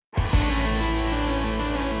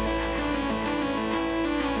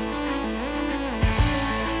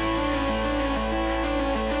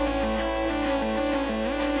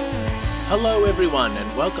Hello everyone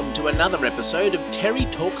and welcome to another episode of Terry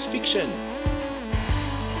Talks Fiction.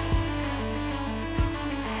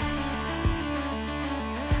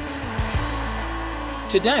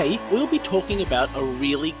 Today we'll be talking about a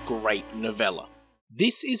really great novella.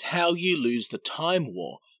 This is How You Lose the Time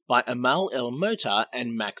War by Amal El-Mohtar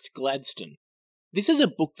and Max Gladstone. This is a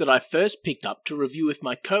book that I first picked up to review with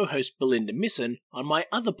my co-host Belinda Misson on my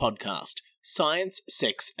other podcast, Science,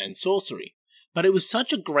 Sex and Sorcery. But it was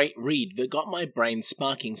such a great read that got my brain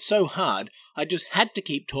sparking so hard I just had to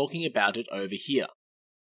keep talking about it over here.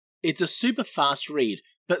 It's a super fast read,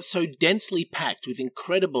 but so densely packed with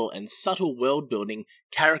incredible and subtle world building,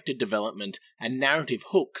 character development and narrative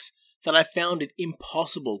hooks that I found it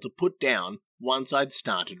impossible to put down once I'd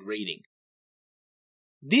started reading.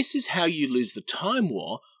 This is How You Lose the Time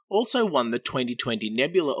War also won the 2020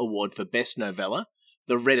 Nebula Award for Best Novella,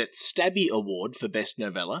 the Reddit Stabby Award for Best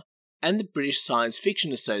Novella, and the British Science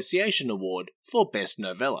Fiction Association Award for Best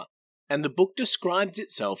Novella, and the book describes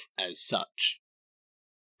itself as such.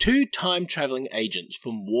 Two time-travelling agents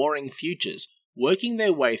from warring futures working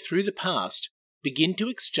their way through the past begin to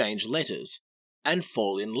exchange letters and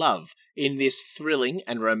fall in love in this thrilling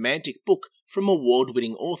and romantic book from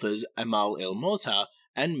award-winning authors Amal El-Mohtar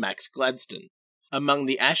and Max Gladstone. Among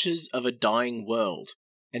the ashes of a dying world,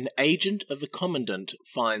 an agent of the Commandant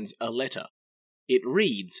finds a letter. It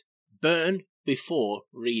reads, "Burn before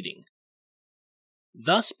reading."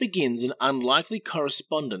 Thus begins an unlikely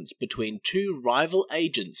correspondence between two rival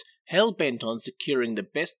agents hell-bent on securing the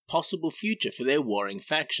best possible future for their warring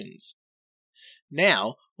factions.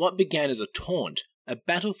 Now, what began as a taunt, a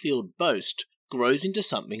battlefield boast, grows into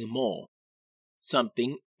something more.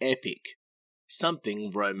 Something epic. Something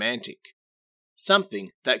romantic.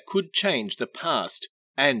 Something that could change the past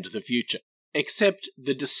and the future. Except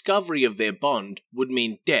the discovery of their bond would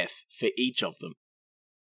mean death for each of them.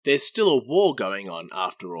 There's still a war going on,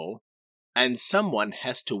 after all, and someone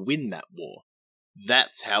has to win that war.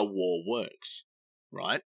 That's how war works,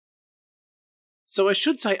 right? So I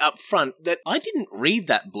should say up front that I didn't read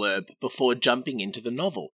that blurb before jumping into the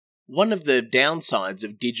novel. One of the downsides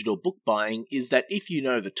of digital book buying is that if you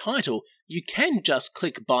know the title, you can just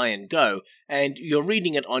click buy and go, and you're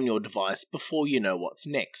reading it on your device before you know what's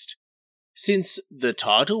next. Since the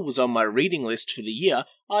title was on my reading list for the year,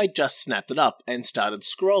 I just snapped it up and started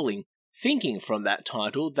scrolling, thinking from that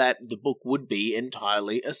title that the book would be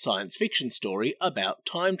entirely a science fiction story about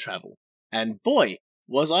time travel. And boy,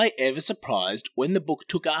 was I ever surprised when the book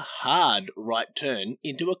took a hard right turn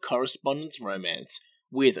into a correspondence romance,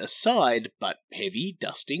 with a side but heavy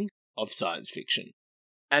dusting of science fiction.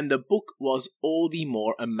 And the book was all the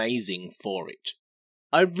more amazing for it.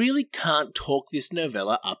 I really can't talk this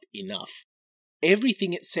novella up enough.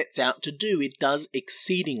 Everything it sets out to do, it does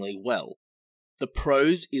exceedingly well. The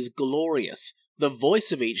prose is glorious. The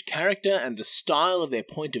voice of each character and the style of their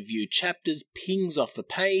point of view chapters pings off the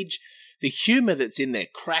page. The humour that's in there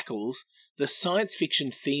crackles. The science fiction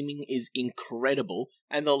theming is incredible,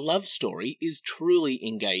 and the love story is truly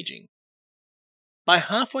engaging. By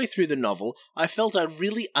halfway through the novel, I felt I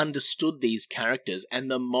really understood these characters and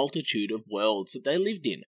the multitude of worlds that they lived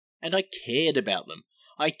in, and I cared about them.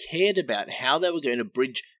 I cared about how they were going to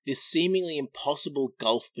bridge this seemingly impossible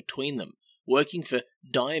gulf between them, working for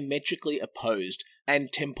diametrically opposed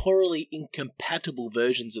and temporally incompatible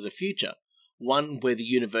versions of the future, one where the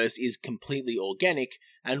universe is completely organic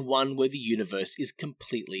and one where the universe is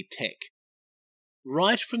completely tech.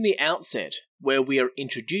 Right from the outset, where we are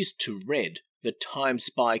introduced to Red, the time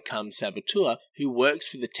spy cum saboteur who works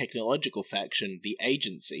for the technological faction, the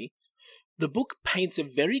Agency, the book paints a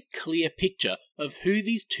very clear picture of who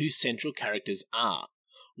these two central characters are,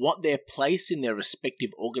 what their place in their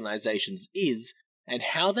respective organizations is, and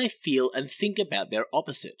how they feel and think about their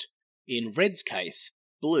opposite, in Red's case,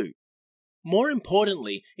 Blue. More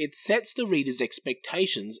importantly, it sets the reader's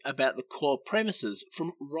expectations about the core premises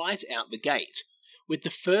from right out the gate, with the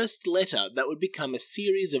first letter that would become a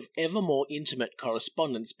series of ever more intimate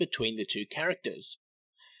correspondence between the two characters.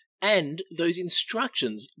 And those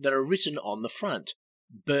instructions that are written on the front,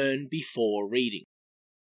 burn before reading.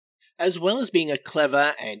 As well as being a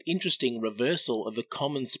clever and interesting reversal of the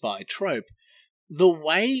common spy trope, the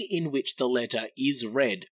way in which the letter is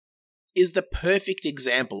read is the perfect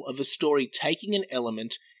example of a story taking an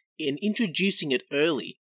element and introducing it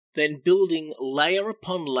early, then building layer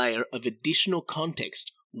upon layer of additional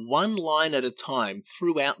context, one line at a time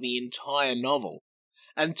throughout the entire novel,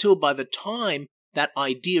 until by the time that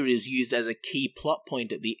idea is used as a key plot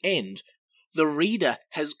point at the end, the reader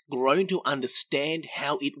has grown to understand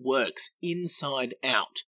how it works inside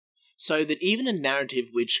out, so that even a narrative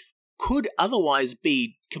which could otherwise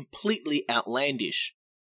be completely outlandish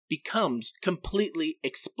becomes completely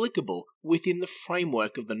explicable within the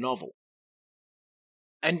framework of the novel.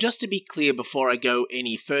 And just to be clear before I go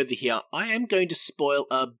any further here, I am going to spoil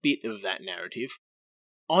a bit of that narrative.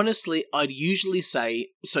 Honestly, I'd usually say,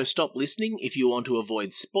 so stop listening if you want to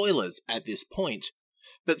avoid spoilers at this point,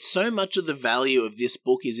 but so much of the value of this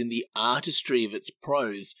book is in the artistry of its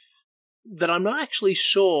prose that I'm not actually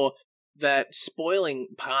sure that spoiling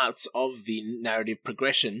parts of the narrative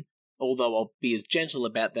progression, although I'll be as gentle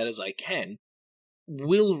about that as I can,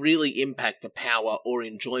 will really impact the power or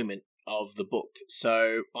enjoyment of the book.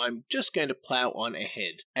 So I'm just going to plow on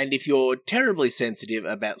ahead. And if you're terribly sensitive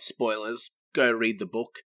about spoilers, go read the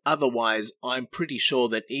book. Otherwise, I'm pretty sure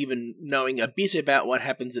that even knowing a bit about what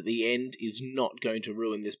happens at the end is not going to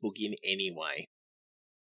ruin this book in any way.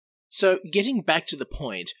 So, getting back to the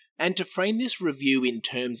point, and to frame this review in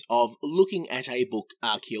terms of looking at a book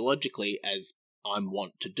archaeologically, as I'm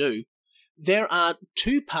wont to do, there are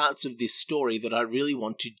two parts of this story that I really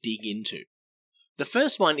want to dig into. The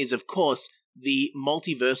first one is, of course, the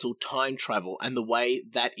multiversal time travel and the way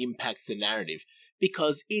that impacts the narrative,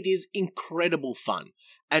 because it is incredible fun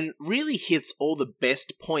and really hits all the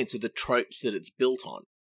best points of the tropes that it's built on.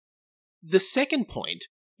 The second point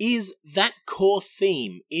is that core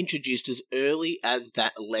theme introduced as early as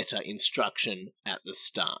that letter instruction at the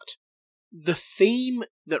start. The theme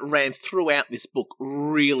that ran throughout this book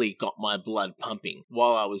really got my blood pumping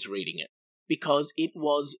while I was reading it, because it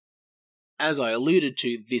was, as I alluded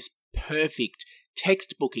to, this perfect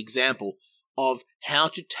textbook example of how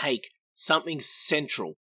to take something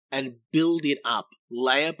central and build it up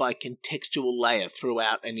layer by contextual layer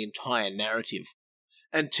throughout an entire narrative,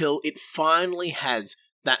 until it finally has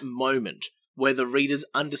that moment where the reader's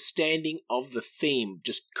understanding of the theme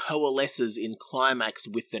just coalesces in climax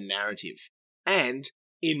with the narrative. And,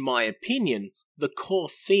 in my opinion, the core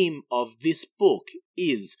theme of this book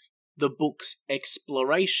is the book's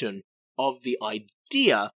exploration of the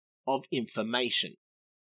idea of information.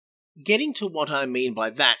 Getting to what I mean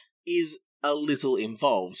by that is a little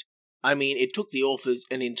involved. I mean, it took the authors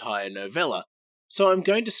an entire novella, so I'm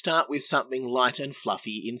going to start with something light and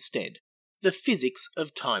fluffy instead. The physics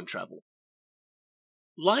of time travel.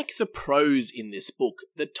 Like the prose in this book,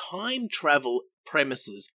 the time travel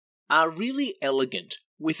premises are really elegant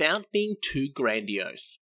without being too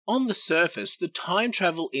grandiose. On the surface, the time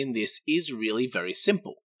travel in this is really very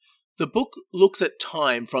simple. The book looks at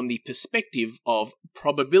time from the perspective of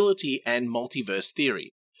probability and multiverse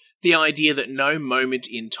theory, the idea that no moment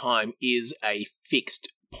in time is a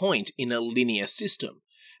fixed point in a linear system,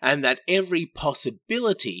 and that every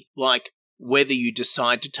possibility, like whether you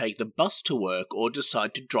decide to take the bus to work or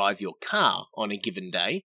decide to drive your car on a given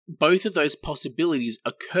day, both of those possibilities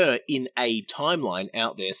occur in a timeline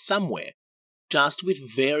out there somewhere, just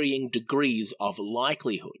with varying degrees of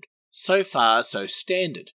likelihood. So far, so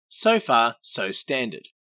standard. So far, so standard.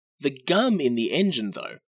 The gum in the engine,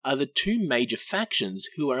 though, are the two major factions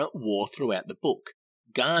who are at war throughout the book,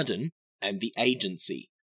 Garden and the Agency.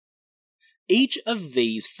 Each of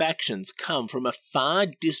these factions come from a far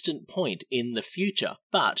distant point in the future,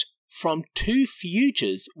 but from two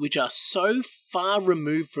futures which are so far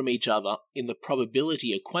removed from each other in the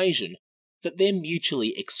probability equation that they're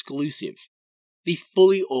mutually exclusive. The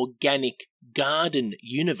fully organic Garden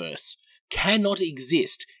universe cannot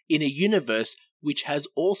exist in a universe which has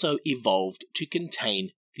also evolved to contain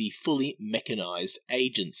the fully mechanized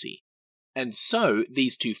Agency. And so,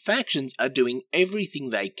 these two factions are doing everything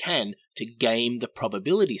they can to game the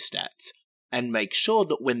probability stats, and make sure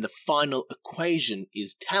that when the final equation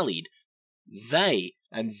is tallied, they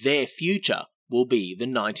and their future will be the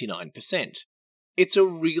 99%. It's a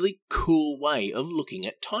really cool way of looking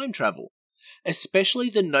at time travel, especially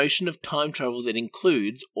the notion of time travel that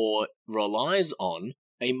includes, or relies on,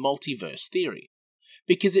 a multiverse theory,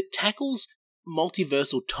 because it tackles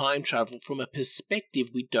multiversal time travel from a perspective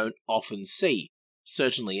we don't often see,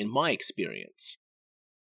 certainly in my experience.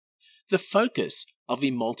 The focus of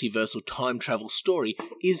a multiversal time travel story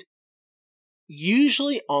is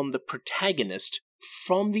usually on the protagonist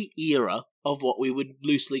from the era of what we would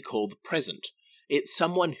loosely call the present. It's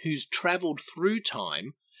someone who's travelled through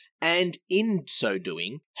time and in so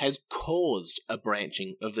doing has caused a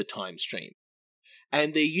branching of the time stream.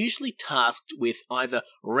 And they're usually tasked with either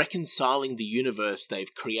reconciling the universe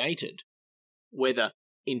they've created, whether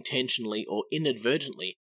intentionally or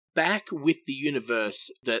inadvertently, back with the universe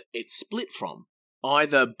that it split from,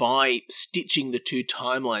 either by stitching the two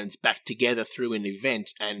timelines back together through an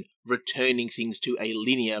event and returning things to a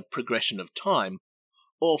linear progression of time,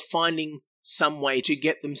 or finding some way to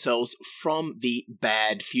get themselves from the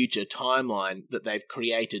bad future timeline that they've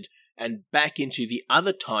created and back into the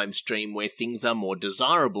other time stream where things are more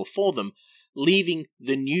desirable for them, leaving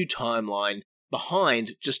the new timeline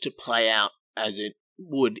behind just to play out as it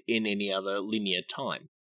would in any other linear time.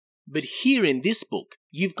 But here in this book,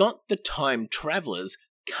 you've got the time travelers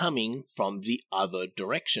coming from the other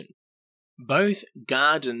direction. Both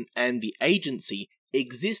Garden and the Agency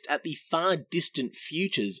exist at the far distant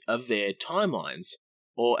futures of their timelines,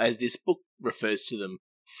 or as this book refers to them,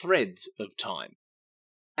 threads of time.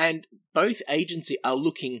 And both Agency are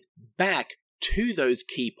looking back to those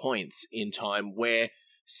key points in time where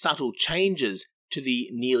subtle changes to the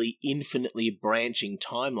nearly infinitely branching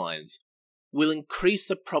timelines will increase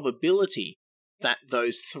the probability that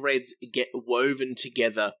those threads get woven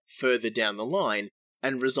together further down the line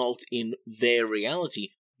and result in their reality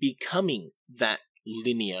becoming that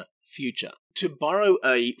linear future. To borrow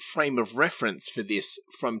a frame of reference for this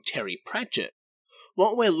from Terry Pratchett,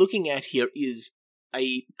 what we're looking at here is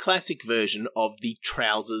a classic version of the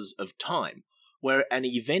Trousers of Time, where an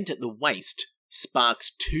event at the waist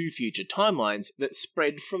sparks two future timelines that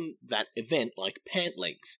spread from that event like pant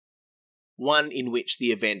legs. One in which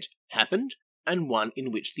the event happened, and one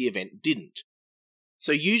in which the event didn't.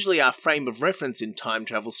 So usually our frame of reference in time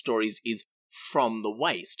travel stories is from the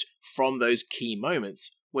waist, from those key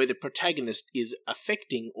moments where the protagonist is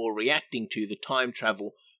affecting or reacting to the time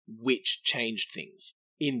travel which changed things.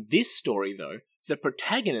 In this story, though, the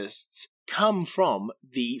protagonists come from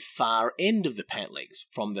the far end of the pant legs,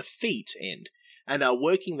 from the feet end, and are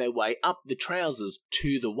working their way up the trousers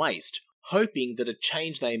to the waist, hoping that a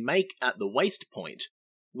change they make at the waist point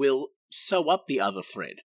will sew up the other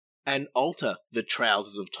thread and alter the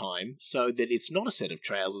Trousers of Time so that it's not a set of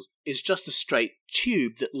trousers, it's just a straight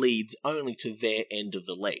tube that leads only to their end of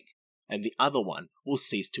the leg, and the other one will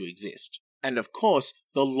cease to exist. And of course,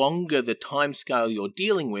 the longer the timescale you're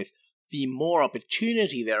dealing with, the more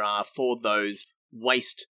opportunity there are for those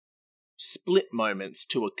waist split moments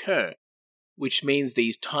to occur, which means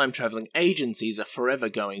these time-travelling agencies are forever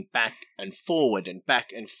going back and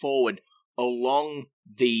forward along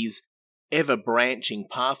these ever-branching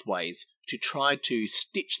pathways to try to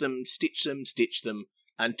stitch them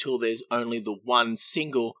until there's only the one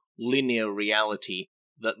single linear reality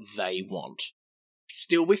that they want.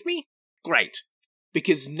 Still with me? Great.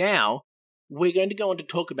 Because now we're going to go on to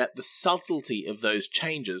talk about the subtlety of those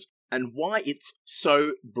changes and why it's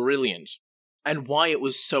so brilliant and why it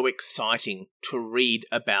was so exciting to read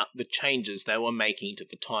about the changes they were making to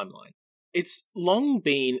the timeline. It's long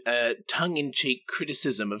been a tongue-in-cheek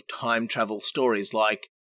criticism of time travel stories like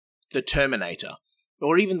The Terminator,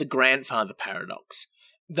 or even The Grandfather Paradox,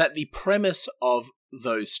 that the premise of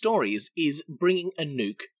those stories is bringing a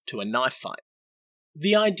nuke to a knife fight.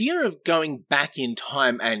 The idea of going back in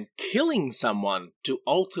time and killing someone to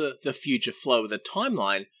alter the future flow of the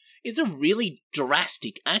timeline is a really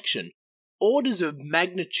drastic action, orders of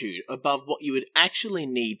magnitude above what you would actually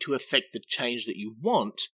need to effect the change that you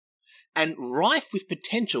want, and rife with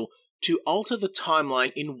potential to alter the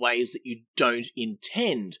timeline in ways that you don't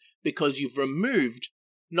intend, because you've removed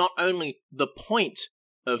not only the point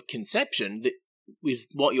of conception, that is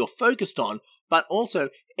what you're focused on, but also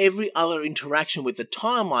every other interaction with the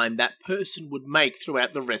timeline that person would make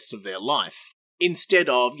throughout the rest of their life. Instead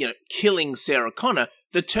of, killing Sarah Connor,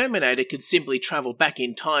 the Terminator could simply travel back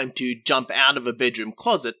in time to jump out of a bedroom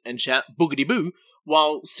closet and shout boogity boo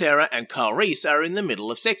while Sarah and Kyle Reese are in the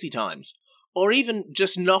middle of sexy times. Or even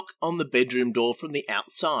just knock on the bedroom door from the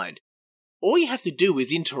outside. All you have to do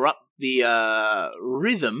is interrupt the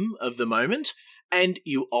rhythm of the moment, and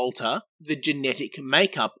you alter the genetic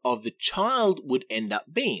makeup of the child would end up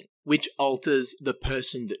being, which alters the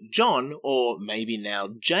person that John, or maybe now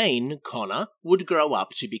Jane Connor, would grow up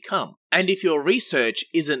to become. And if your research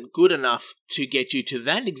isn't good enough to get you to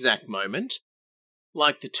that exact moment,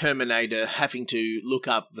 like the Terminator having to look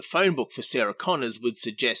up the phone book for Sarah Connors would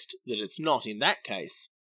suggest that it's not in that case,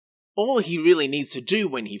 all he really needs to do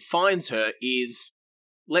when he finds her is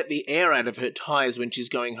let the air out of her tyres when she's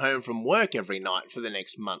going home from work every night for the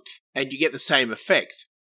next month, and you get the same effect.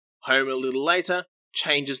 Home a little later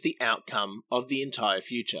changes the outcome of the entire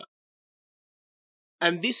future.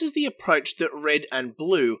 And this is the approach that Red and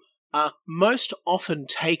Blue are most often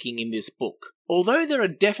taking in this book. Although there are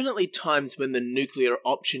definitely times when the nuclear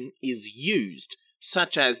option is used,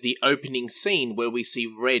 such as the opening scene where we see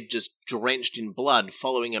Red just drenched in blood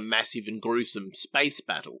following a massive and gruesome space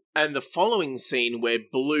battle, and the following scene where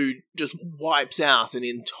Blue just wipes out an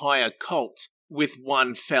entire cult with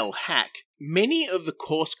one fell hack. Many of the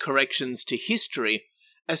course corrections to history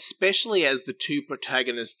especially as the two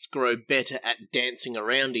protagonists grow better at dancing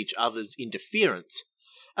around each other's interference,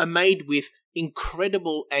 are made with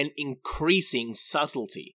incredible and increasing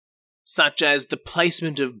subtlety, such as the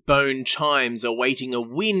placement of bone chimes awaiting a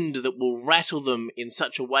wind that will rattle them in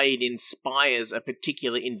such a way it inspires a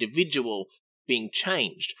particular individual being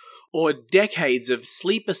changed, or decades of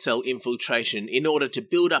sleeper cell infiltration in order to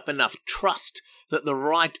build up enough trust that the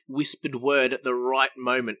right whispered word at the right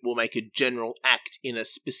moment will make a general act in a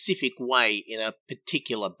specific way in a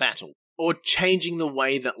particular battle, or changing the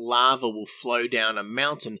way that lava will flow down a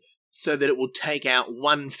mountain so that it will take out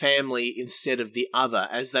one family instead of the other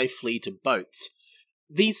as they flee to boats.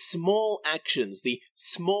 These small actions, the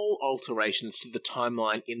small alterations to the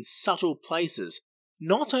timeline in subtle places,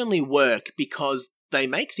 not only work because they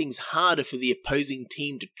make things harder for the opposing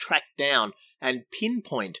team to track down and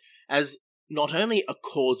pinpoint as not only a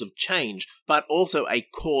cause of change, but also a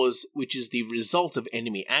cause which is the result of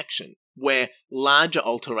enemy action, where larger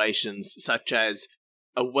alterations such as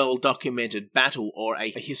a well-documented battle or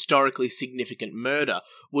a historically significant murder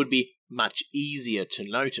would be much easier to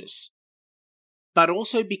notice. But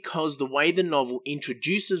also because the way the novel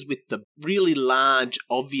introduces with the really large,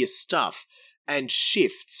 obvious stuff and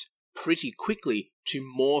shifts pretty quickly to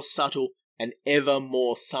more subtle and ever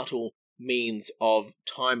more subtle means of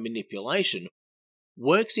time manipulation,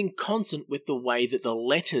 works in concert with the way that the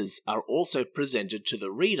letters are also presented to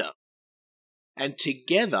the reader. And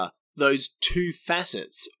together, those two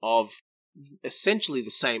facets of essentially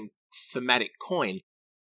the same thematic coin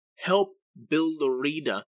help build the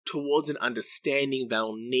reader towards an understanding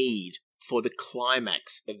they'll need for the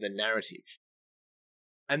climax of the narrative.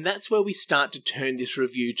 And that's where we start to turn this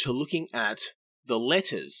review to looking at the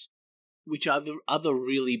letters, which are the other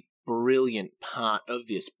really brilliant part of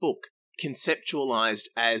this book, conceptualized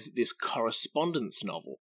as this correspondence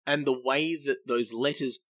novel, and the way that those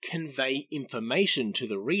letters convey information to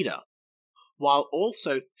the reader, while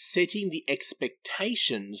also setting the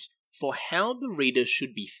expectations for how the reader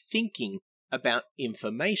should be thinking about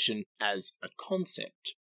information as a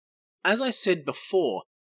concept. As I said before,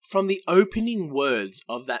 from the opening words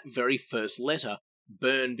of that very first letter,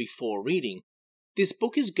 Burn Before Reading, this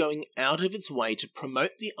book is going out of its way to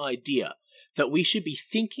promote the idea that we should be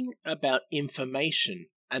thinking about information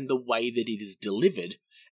and the way that it is delivered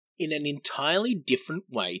in an entirely different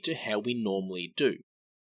way to how we normally do.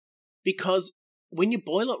 Because when you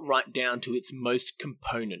boil it right down to its most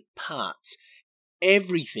component parts,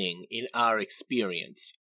 everything in our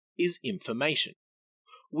experience is information.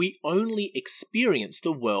 We only experience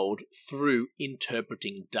the world through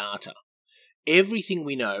interpreting data. Everything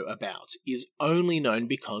we know about is only known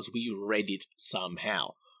because we read it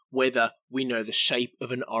somehow. Whether we know the shape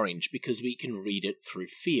of an orange because we can read it through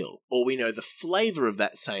feel, or we know the flavour of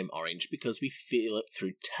that same orange because we feel it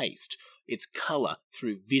through taste, its colour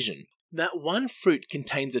through vision. That one fruit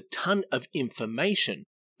contains a ton of information,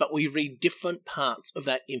 but we read different parts of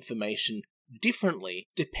that information differently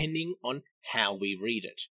depending on how we read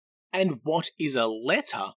it. And what is a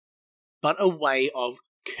letter but a way of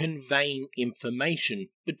conveying information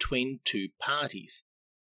between two parties?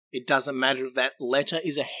 It doesn't matter if that letter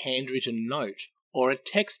is a handwritten note, or a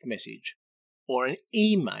text message, or an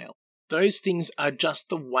email. Those things are just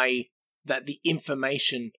the way that the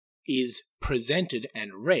information is presented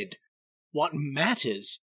and read. What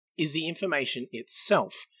matters is the information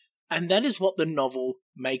itself, and that is what the novel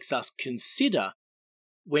makes us consider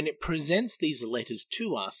when it presents these letters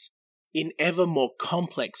to us in ever more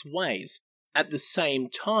complex ways, at the same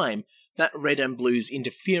time that Red and Blue's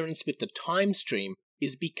interference with the time stream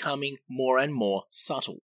is becoming more and more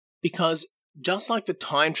subtle. Because just like the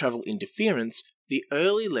time travel interference, the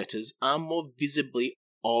early letters are more visibly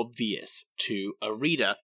obvious to a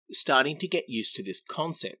reader starting to get used to this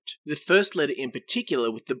concept. The first letter in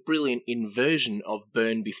particular, with the brilliant inversion of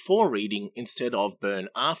burn before reading instead of burn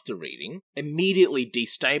after reading, immediately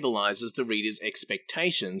destabilizes the reader's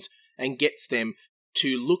expectations and gets them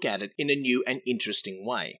to look at it in a new and interesting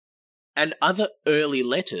way. And other early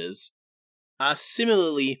letters are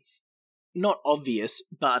similarly not obvious,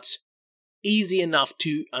 but easy enough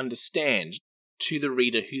to understand to the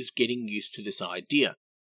reader who's getting used to this idea.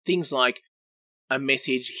 Things like a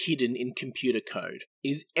message hidden in computer code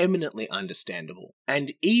is eminently understandable,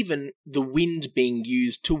 and even the wind being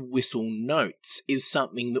used to whistle notes is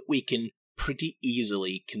something that we can pretty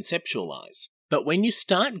easily conceptualize. But when you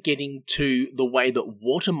start getting to the way that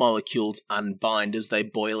water molecules unbind as they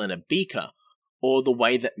boil in a beaker, or the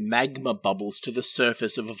way that magma bubbles to the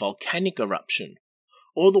surface of a volcanic eruption,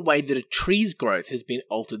 or the way that a tree's growth has been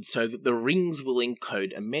altered so that the rings will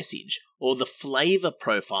encode a message, or the flavour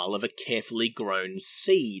profile of a carefully grown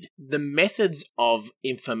seed. The methods of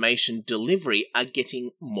information delivery are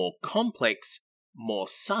getting more complex, more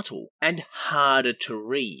subtle, and harder to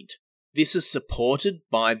read. This is supported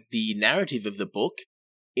by the narrative of the book,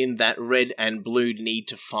 in that Red and Blue need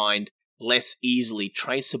to find less easily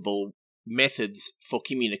traceable methods for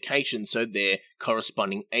communication so their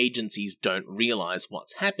corresponding agencies don't realise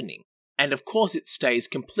what's happening. And of course it stays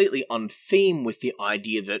completely on theme with the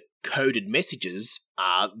idea that coded messages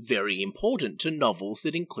are very important to novels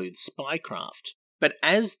that include spycraft. But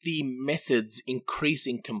as the methods increase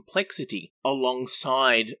in complexity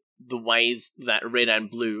alongside the ways that Red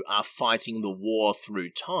and Blue are fighting the war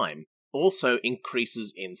through time also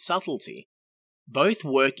increases in subtlety, both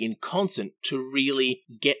work in concert to really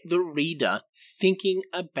get the reader thinking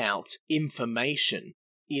about information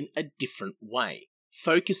in a different way,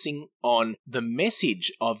 focusing on the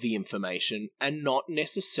message of the information and not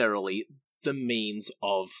necessarily the means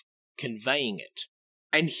of conveying it.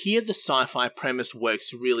 And here the sci-fi premise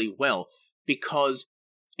works really well because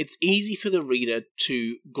it's easy for the reader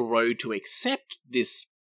to grow to accept this,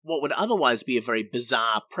 what would otherwise be a very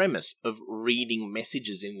bizarre premise of reading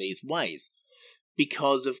messages in these ways,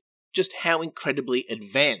 because of just how incredibly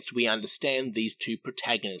advanced we understand these two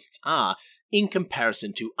protagonists are in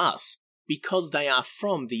comparison to us, because they are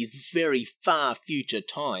from these very far future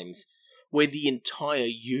times where the entire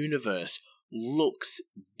universe looks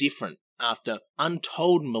different after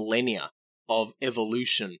untold millennia of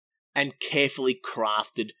evolution and carefully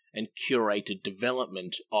crafted and curated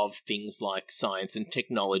development of things like science and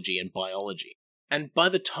technology and biology. And by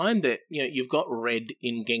the time that you've got Red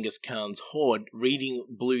in Genghis Khan's horde reading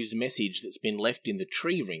Blue's message that's been left in the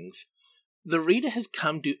tree rings, the reader has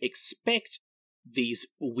come to expect these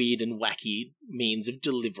weird and wacky means of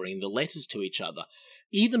delivering the letters to each other,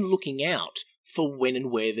 even looking out for when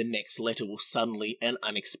and where the next letter will suddenly and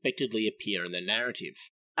unexpectedly appear in the narrative.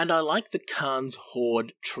 And I like the Khan's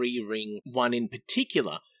horde tree ring one in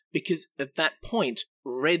particular, because at that point,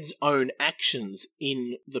 Red's own actions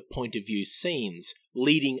in the point of view scenes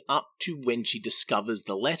leading up to when she discovers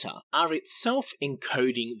the letter are itself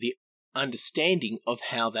encoding the understanding of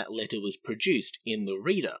how that letter was produced in the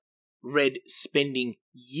reader. Red spending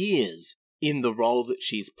years in the role that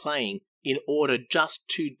she's playing in order just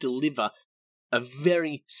to deliver a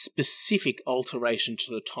very specific alteration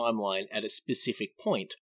to the timeline at a specific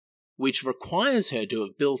point, which requires her to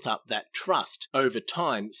have built up that trust over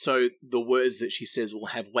time so the words that she says will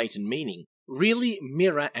have weight and meaning, really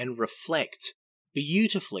mirror and reflect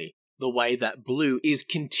beautifully the way that Blue is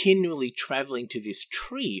continually travelling to this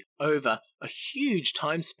tree over a huge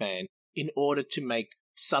time span in order to make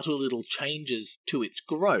subtle little changes to its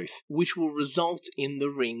growth, which will result in the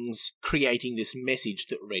rings creating this message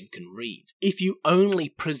that Red can read. If you only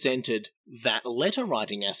presented that letter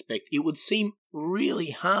writing aspect, it would seem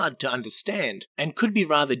really hard to understand and could be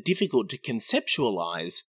rather difficult to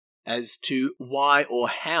conceptualize as to why or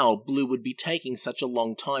how Blue would be taking such a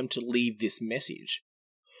long time to leave this message.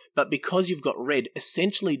 But because you've got Red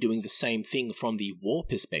essentially doing the same thing from the war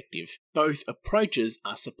perspective, both approaches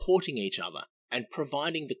are supporting each other and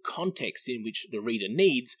providing the context in which the reader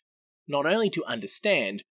needs, not only to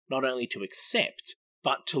understand, not only to accept,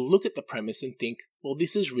 but to look at the premise and think, well,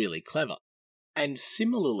 this is really clever. And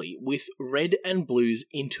similarly with Red and Blue's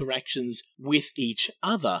interactions with each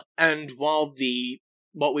other, and while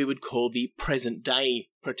what we would call the present day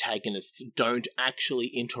protagonists don't actually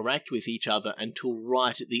interact with each other until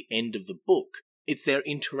right at the end of the book, it's their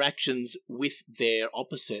interactions with their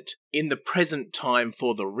opposite in the present time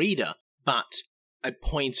for the reader, but a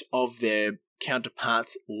point of their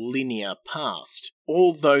counterpart's linear past.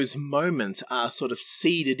 All those moments are sort of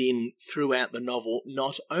seeded in throughout the novel,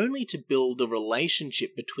 not only to build a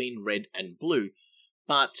relationship between Red and Blue,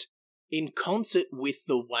 but in concert with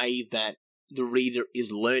the way that the reader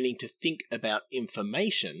is learning to think about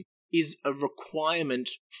information, is a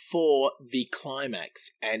requirement for the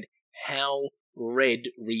climax and how Red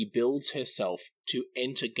rebuilds herself to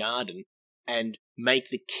enter Garden and make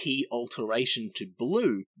the key alteration to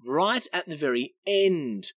Blue right at the very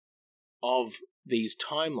end of these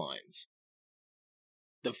timelines.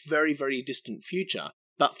 The very, very distant future,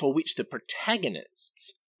 but for which the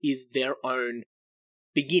protagonists is their own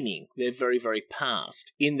beginning, their very, very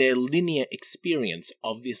past, in their linear experience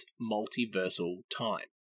of this multiversal time.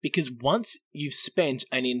 Because once you've spent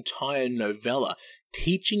an entire novella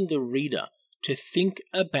teaching the reader to think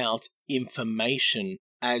about information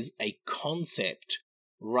as a concept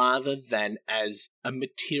rather than as a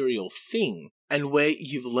material thing, and where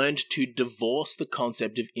you've learned to divorce the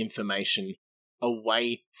concept of information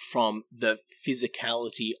away from the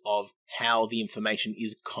physicality of how the information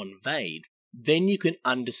is conveyed, then you can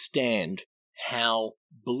understand how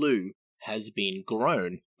Blue has been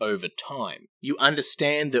grown over time. You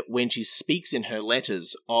understand that when she speaks in her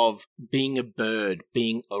letters of being a bird,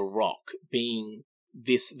 being a rock, being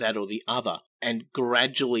this, that, or the other, and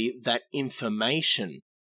gradually that information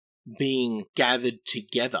being gathered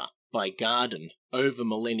together by Garden over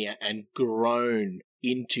millennia and grown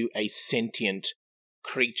into a sentient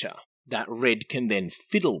creature that Red can then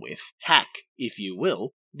fiddle with, hack, if you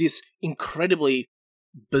will, this incredibly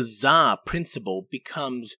bizarre principle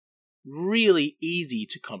becomes really easy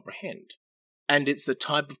to comprehend. And it's the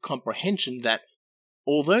type of comprehension that,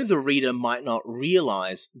 although the reader might not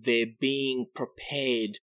realize they're being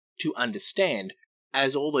prepared to understand,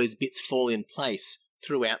 as all those bits fall in place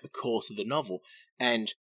throughout the course of the novel,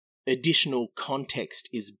 and additional context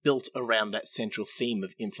is built around that central theme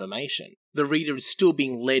of information, the reader is still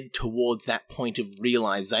being led towards that point of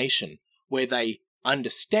realization where they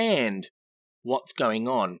understand what's going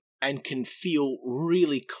on and can feel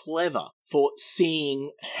really clever for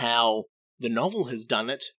seeing how the novel has done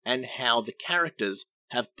it and how the characters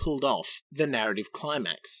have pulled off the narrative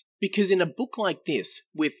climax. Because in a book like this,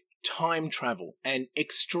 with time travel and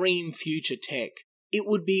extreme future tech, it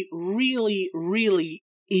would be really, really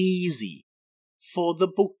easy for the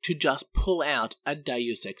book to just pull out a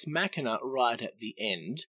Deus Ex Machina right at the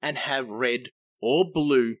end and have Red or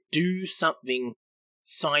Blue do something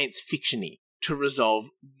science fiction-y to resolve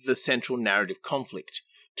the central narrative conflict,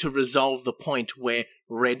 to resolve the point where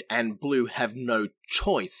Red and Blue have no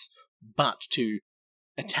choice but to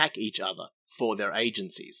attack each other for their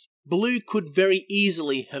agencies. Blue could very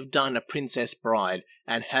easily have done a Princess Bride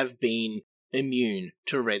and have been immune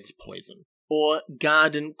to Red's poison. Or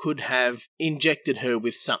Garden could have injected her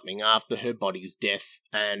with something after her body's death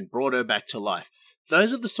and brought her back to life.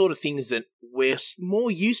 Those are the sort of things that we're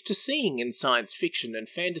more used to seeing in science fiction and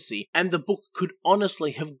fantasy, and the book could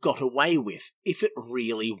honestly have got away with if it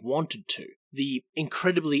really wanted to. The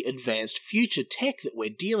incredibly advanced future tech that we're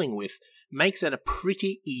dealing with makes that a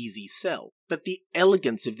pretty easy sell. But the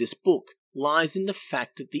elegance of this book lies in the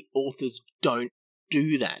fact that the authors don't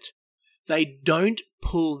do that. They don't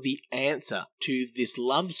pull the answer to this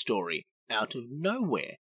love story out of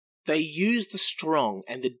nowhere. They use the strong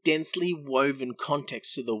and the densely woven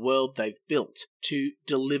context of the world they've built to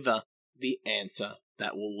deliver the answer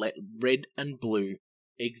that will let Red and Blue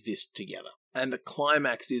exist together. And the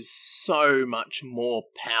climax is so much more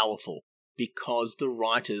powerful because the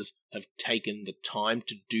writers have taken the time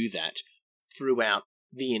to do that throughout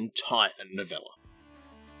the entire novella.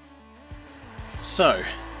 So,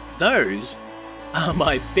 those are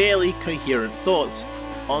my barely coherent thoughts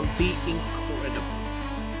on the incredible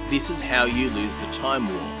This Is How You Lose the Time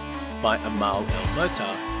War by Amal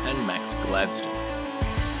El-Mohtar and Max Gladstone.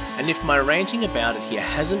 And if my ranting about it here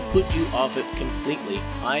hasn't put you off it completely,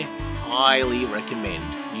 I highly recommend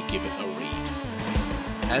you give it a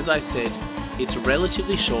read. As I said, it's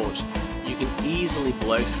relatively short, you can easily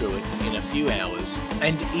blow through it in a few hours,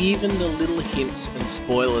 and even the little hints and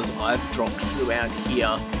spoilers I've dropped throughout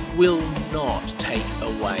here will not take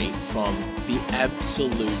away from the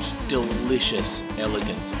absolute delicious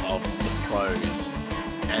elegance of the prose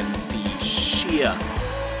and the sheer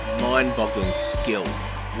mind-boggling skill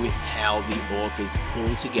with how the authors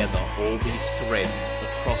pull together all these threads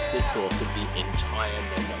across the course of the entire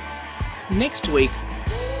novel. Next week,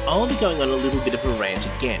 I'll be going on a little bit of a rant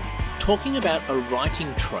again, talking about a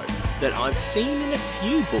writing trope that I've seen in a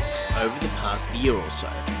few books over the past year or so.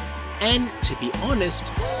 And to be honest,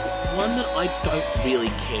 one that I don't really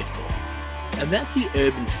care for. And that's the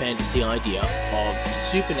urban fantasy idea of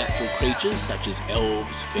supernatural creatures such as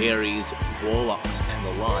elves, fairies, warlocks and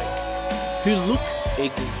the like, who look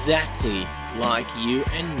exactly like you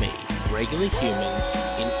and me, regular humans,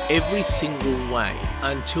 in every single way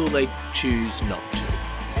until they choose not to.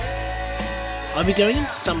 I'll be going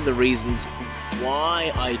into some of the reasons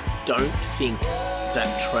why I don't think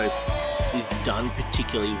that trope is done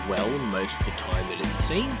particularly well most of the time that it's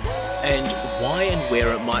seen, and why and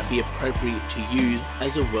where it might be appropriate to use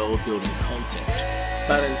as a world-building concept.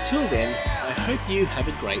 But until then, I hope you have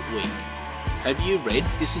a great week. Have you read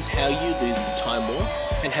This Is How You Lose the Time War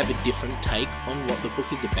and have a different take on what the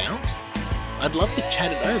book is about? I'd love to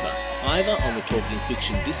chat it over, either on the Talking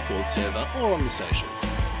Fiction Discord server or on the socials.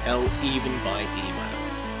 Hell, even by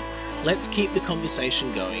email. Let's keep the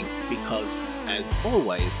conversation going because, as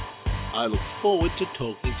always, I look forward to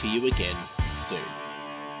talking to you again soon.